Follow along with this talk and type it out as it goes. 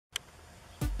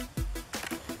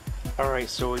Alright,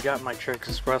 so we got my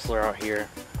Traxxas rustler out here,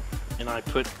 and I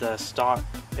put the stock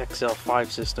XL-5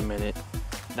 system in it.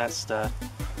 That's the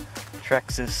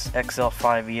Traxxas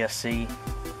XL-5 ESC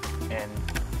and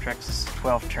Traxxas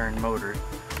 12-turn motor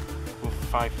with a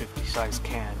 550 size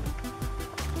can.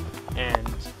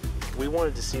 And we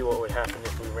wanted to see what would happen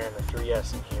if we ran the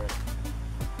 3S in here,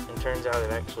 and turns out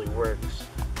it actually works.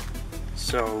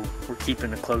 So we're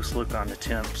keeping a close look on the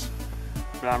temps.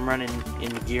 But I'm running in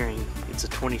the gearing. It's a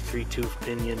 23 tooth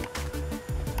pinion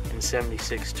and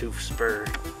 76 tooth spur,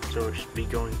 so it should be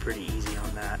going pretty easy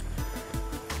on that.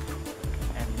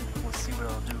 And let's see what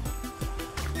I'll do.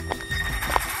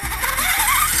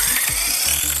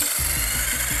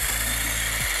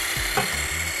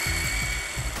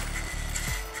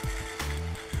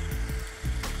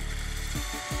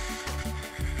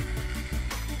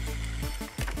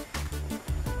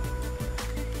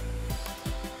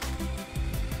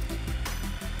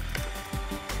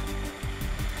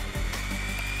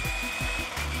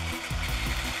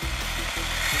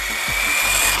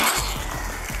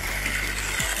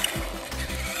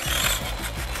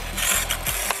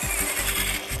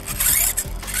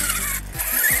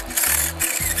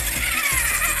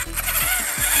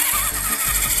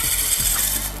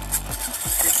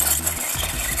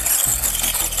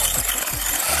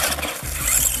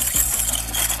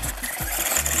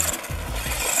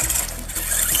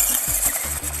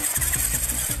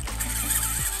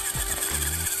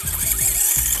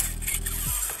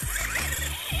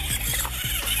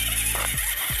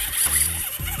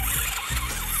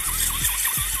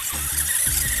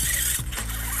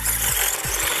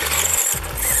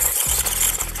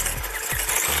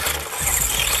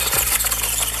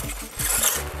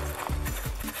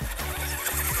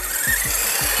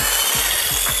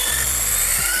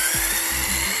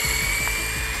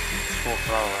 Full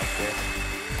throttle right there.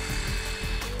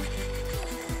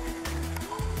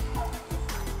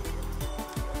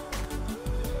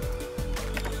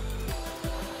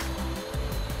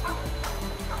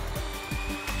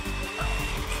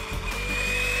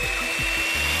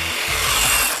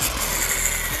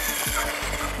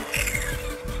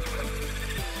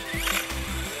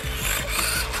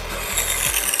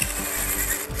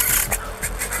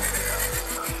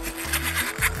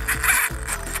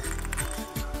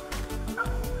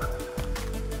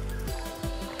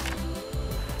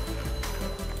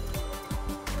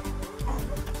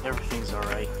 Everything's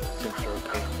alright, things are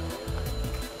okay.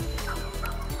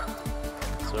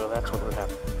 So that's what would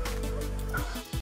happen.